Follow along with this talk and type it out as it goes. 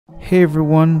Hey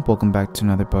everyone, welcome back to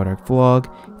another Bodak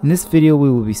vlog. In this video we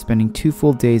will be spending 2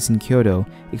 full days in Kyoto,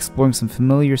 exploring some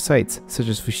familiar sites such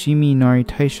as Fushimi, Inari,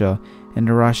 Taisha, and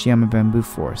Arashiyama bamboo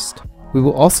forest. We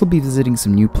will also be visiting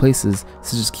some new places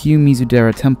such as Kiyomizu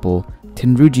Dera Temple,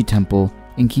 Tenryuji Temple,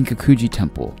 and Kinkakuji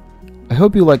Temple. I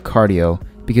hope you like cardio,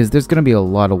 because there's going to be a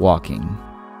lot of walking.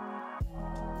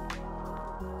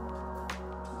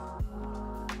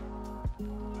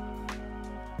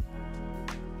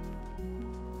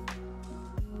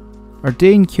 Our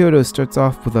day in Kyoto starts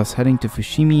off with us heading to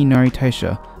Fushimi Inari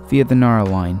Taisha via the Nara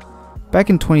line. Back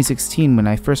in 2016 when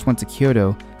I first went to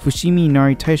Kyoto, Fushimi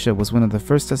Inari Taisha was one of the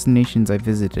first destinations I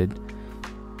visited.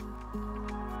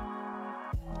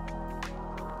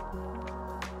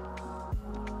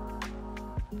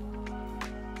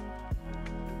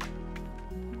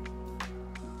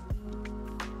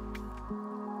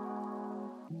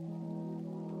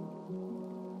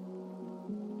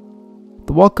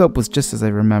 The walk up was just as I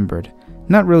remembered.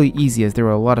 Not really easy as there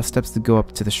were a lot of steps to go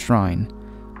up to the shrine,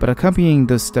 but accompanying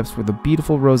those steps were the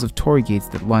beautiful rows of torii gates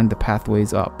that lined the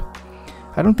pathways up.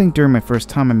 I don't think during my first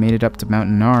time I made it up to Mount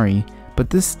Inari, but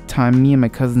this time me and my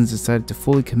cousins decided to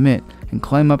fully commit and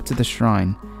climb up to the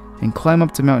shrine, and climb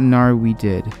up to Mount Inari we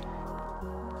did.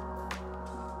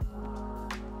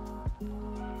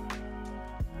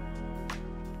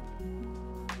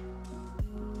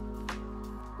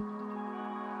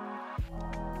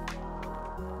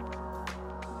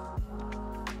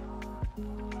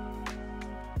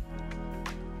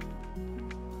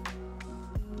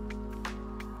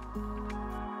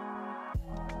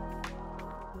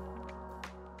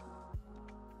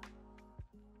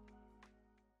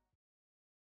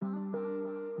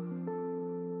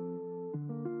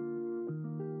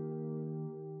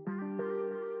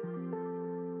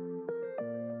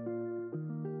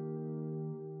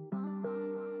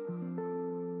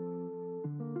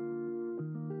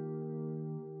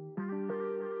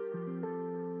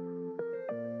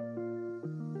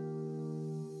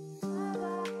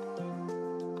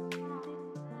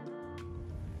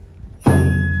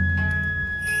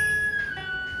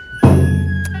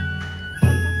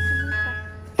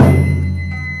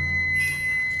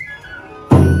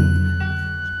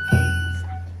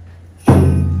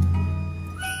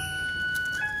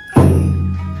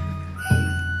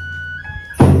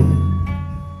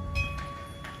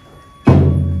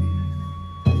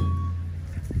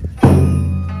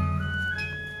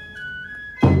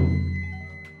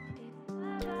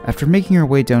 After making our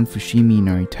way down Fushimi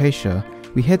Inari Taisha,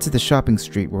 we head to the shopping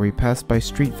street where we pass by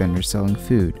street vendors selling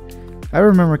food. I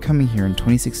remember coming here in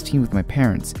 2016 with my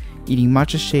parents, eating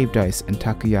matcha shaved ice and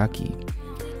takoyaki.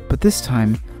 But this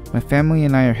time, my family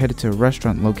and I are headed to a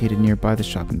restaurant located nearby the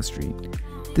shopping street.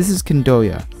 This is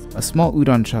Kendoya, a small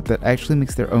udon shop that actually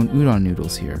makes their own udon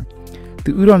noodles here.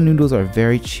 The udon noodles are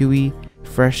very chewy,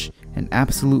 fresh, and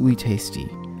absolutely tasty.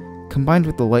 Combined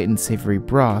with the light and savory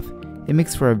broth, it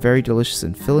makes for a very delicious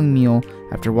and filling meal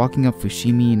after walking up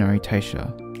Fushimi Inari Taisha.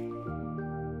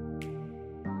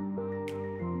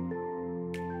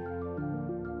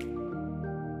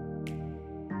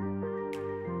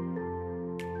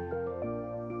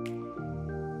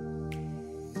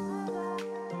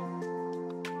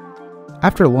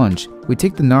 After lunch, we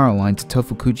take the Nara line to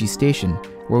Tofukuji Station,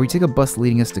 where we take a bus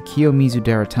leading us to Kiyomizu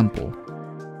Dera Temple.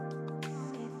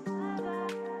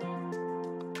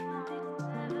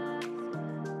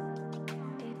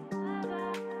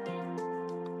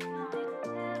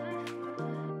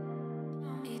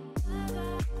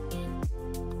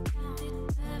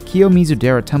 Kiyomizu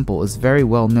Dera Temple is very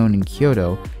well known in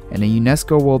Kyoto and a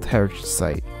UNESCO World Heritage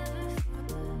Site.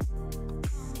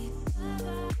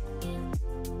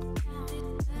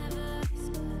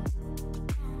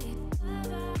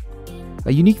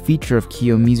 A unique feature of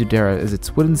Kiyomizu Dera is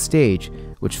its wooden stage,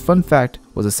 which, fun fact,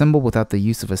 was assembled without the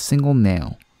use of a single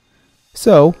nail.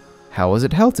 So, how was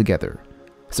it held together?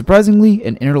 Surprisingly,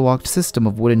 an interlocked system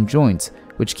of wooden joints,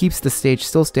 which keeps the stage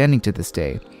still standing to this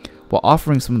day, while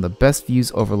offering some of the best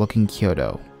views overlooking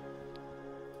Kyoto.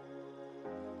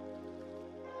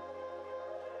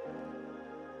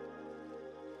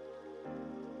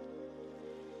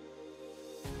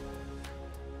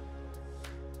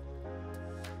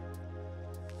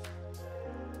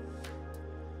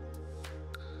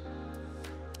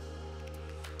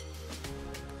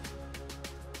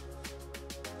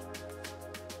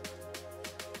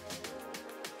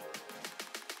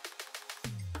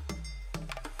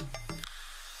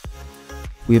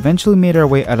 We eventually made our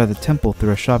way out of the temple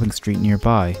through a shopping street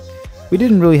nearby. We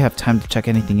didn't really have time to check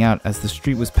anything out as the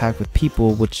street was packed with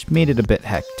people, which made it a bit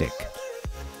hectic.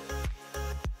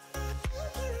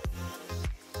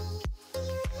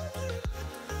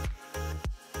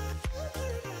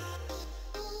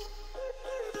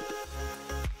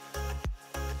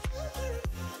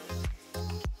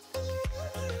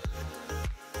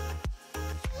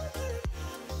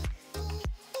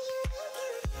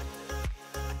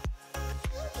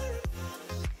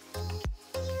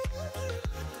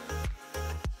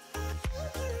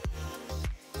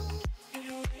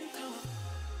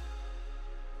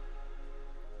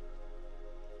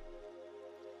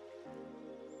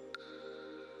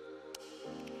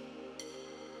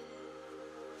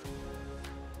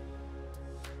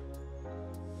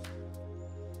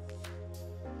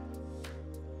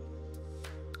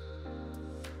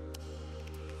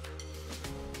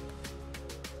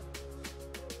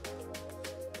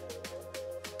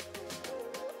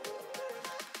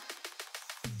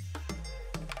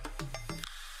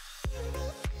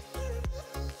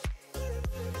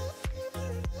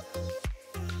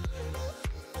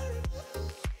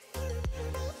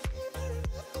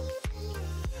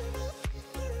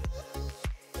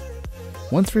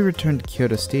 Once we returned to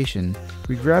Kyoto Station,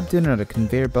 we grabbed dinner at a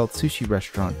conveyor belt sushi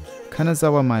restaurant,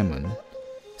 Kanazawa Maimon.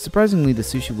 Surprisingly, the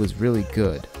sushi was really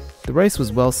good. The rice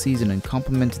was well seasoned and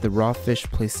complemented the raw fish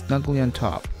placed snugly on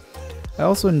top. I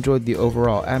also enjoyed the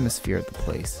overall atmosphere at the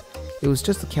place. It was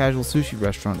just a casual sushi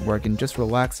restaurant where I can just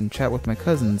relax and chat with my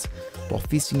cousins while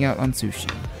feasting out on sushi.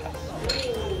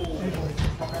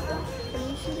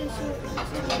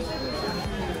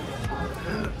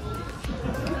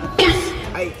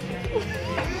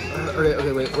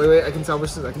 Okay, wait, I can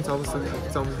salvage this, I can salvage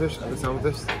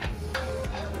this.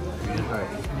 Alright.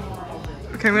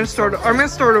 Okay, I'm gonna start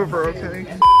over, okay?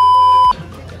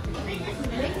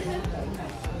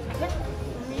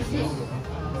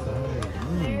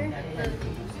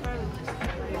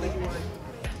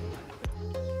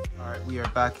 Alright, we are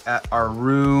back at our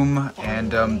room,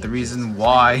 and the reason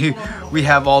why we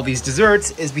have all these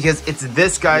desserts is because it's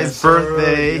this guy's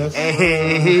birthday.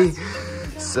 Hey!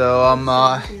 So,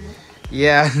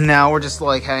 yeah, now we're just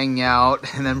like hanging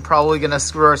out, and then probably gonna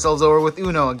screw ourselves over with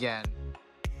Uno again.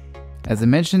 As I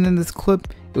mentioned in this clip,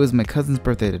 it was my cousin's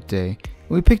birthday today, and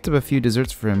we picked up a few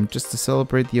desserts for him just to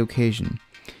celebrate the occasion.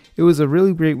 It was a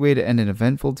really great way to end an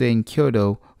eventful day in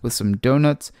Kyoto with some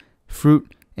donuts,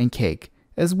 fruit, and cake,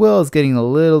 as well as getting a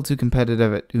little too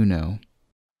competitive at Uno.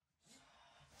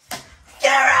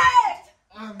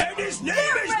 And his name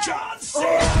is John C.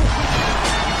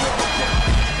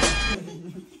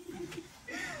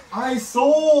 I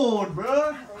sold,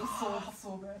 bruh! I sold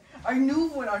so bad. I knew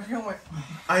when Arashiyama went.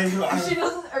 I knew. She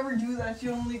doesn't ever do that. She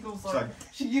only goes like.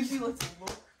 She gives you like a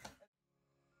look.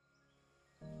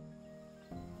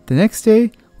 The next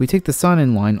day, we take the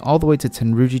Sanin line all the way to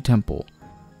Tenryuji Temple.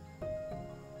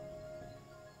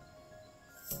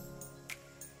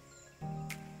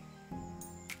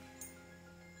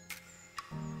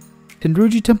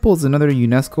 Tenryuji Temple is another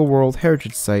UNESCO World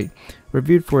Heritage Site,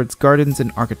 revered for its gardens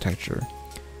and architecture.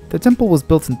 The temple was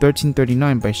built in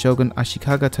 1339 by Shogun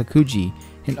Ashikaga Takuji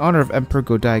in honor of Emperor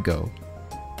Go-Daigo.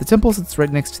 The temple sits right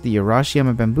next to the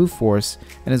Arashiyama bamboo forest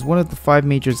and is one of the 5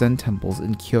 major Zen temples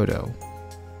in Kyoto.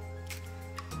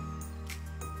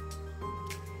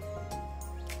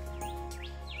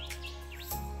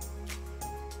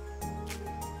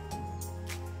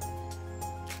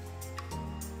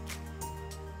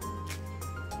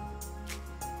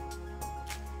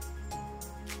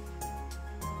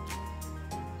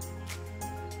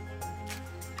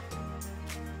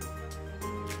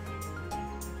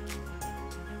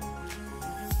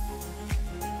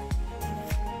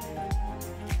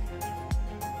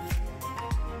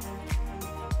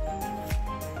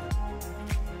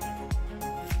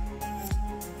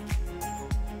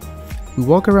 We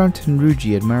walk around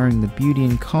Tenryuji admiring the beauty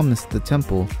and calmness of the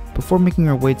temple before making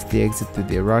our way to the exit through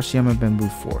the Arashiyama bamboo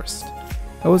forest.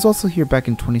 I was also here back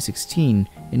in 2016,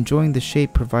 enjoying the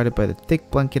shade provided by the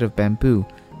thick blanket of bamboo,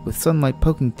 with sunlight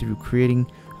poking through, creating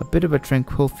a bit of a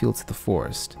tranquil feel to the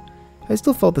forest. I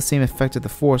still felt the same effect of the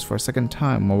forest for a second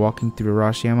time while walking through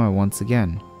Arashiyama once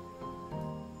again.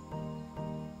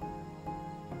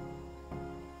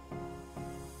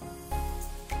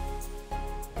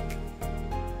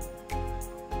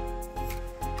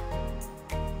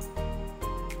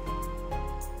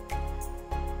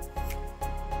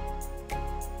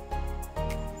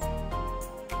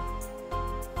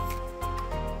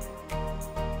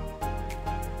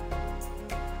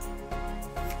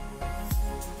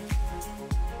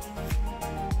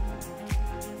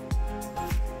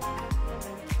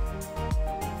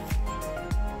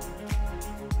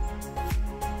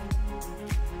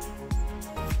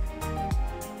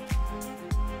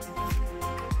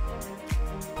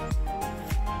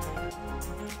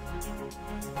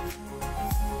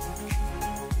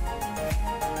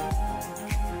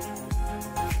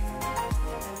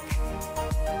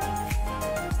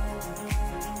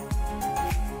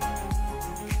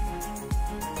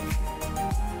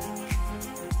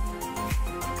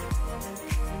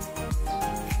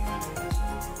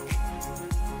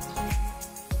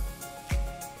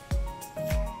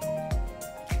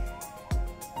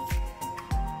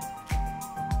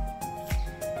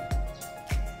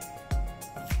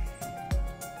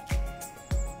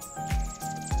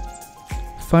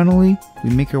 Finally, we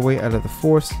make our way out of the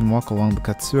forest and walk along the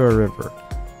Katsura River.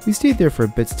 We stayed there for a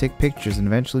bit to take pictures and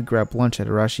eventually grab lunch at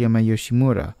Arashiyama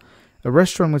Yoshimura, a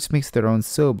restaurant which makes their own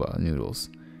soba noodles.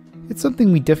 It's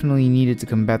something we definitely needed to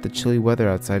combat the chilly weather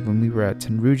outside when we were at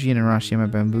Tenryuji and Arashiyama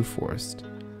Bamboo Forest.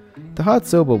 The hot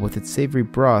soba with its savory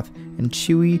broth and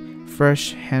chewy,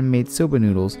 fresh, handmade soba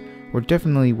noodles were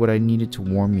definitely what I needed to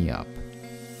warm me up.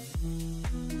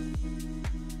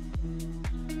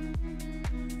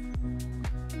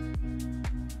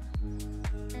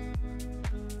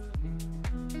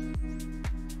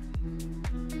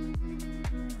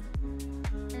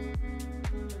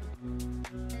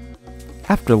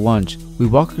 After lunch, we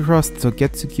walk across the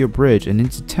Togetsukyo Bridge and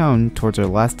into town towards our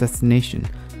last destination,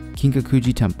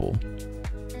 Kinkakuji Temple.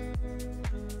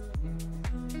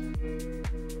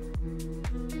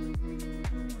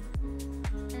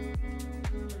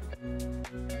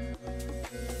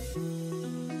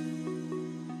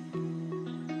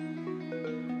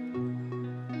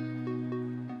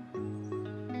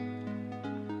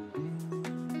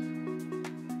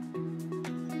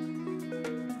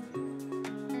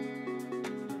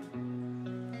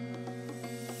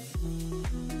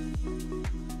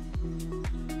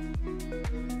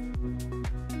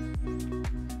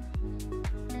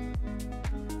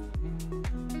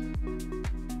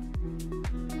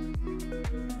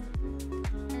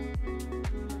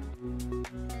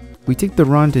 We take the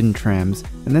Rondon trams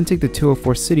and then take the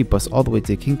 204 city bus all the way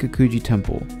to Kinkakuji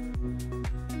Temple.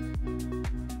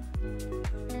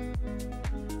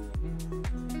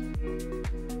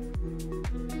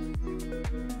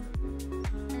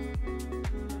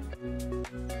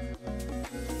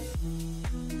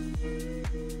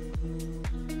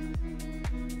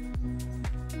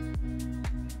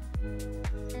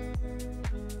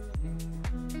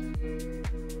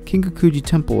 Kinkakuji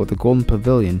Temple, or the Golden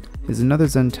Pavilion, is another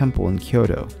Zen temple in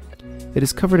Kyoto. It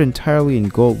is covered entirely in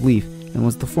gold leaf and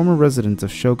was the former residence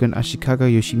of Shogun Ashikaga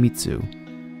Yoshimitsu.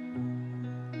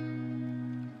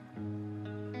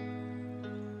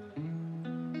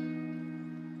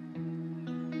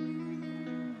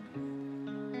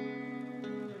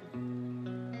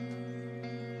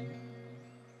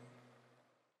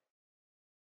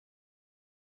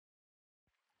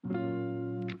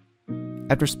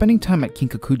 After spending time at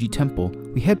Kinkakuji Temple,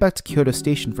 we head back to Kyoto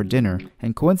Station for dinner,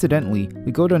 and coincidentally,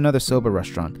 we go to another soba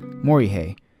restaurant,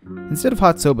 Moavii. Instead of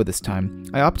hot soba this time,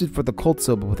 I opted for the cold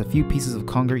soba with a few pieces of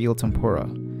conger eel tempura.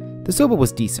 The soba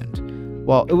was decent.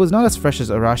 While it was not as fresh as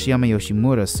Arashiyama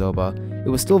Yoshimura's soba, it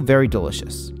was still very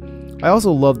delicious. I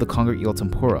also loved the conger eel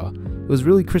tempura. It was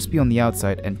really crispy on the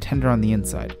outside and tender on the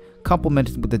inside,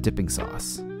 complemented with the dipping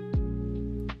sauce.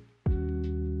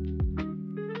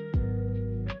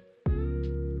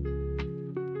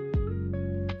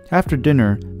 After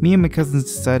dinner, me and my cousins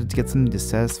decided to get something to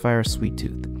satisfy our sweet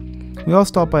tooth. We all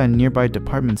stopped by a nearby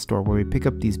department store where we picked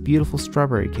up these beautiful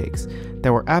strawberry cakes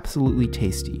that were absolutely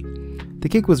tasty. The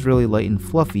cake was really light and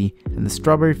fluffy, and the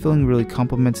strawberry filling really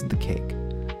complemented the cake.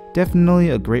 Definitely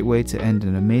a great way to end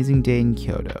an amazing day in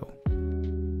Kyoto.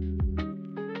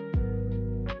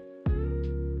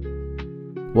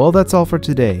 Well, that's all for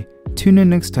today. Tune in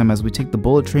next time as we take the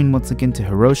bullet train once again to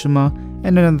Hiroshima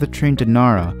and another train to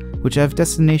Nara, which have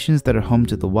destinations that are home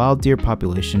to the wild deer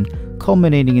population,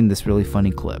 culminating in this really funny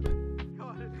clip.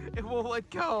 God, it won't let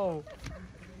go.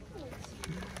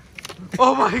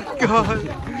 Oh my god.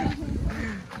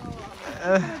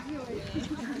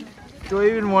 Do I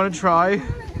even want to try?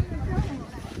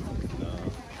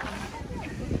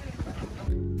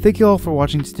 Thank you all for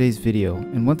watching today's video,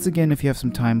 and once again, if you have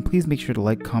some time, please make sure to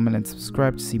like, comment, and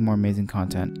subscribe to see more amazing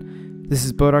content. This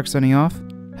is bday signing off.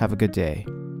 Have a good day.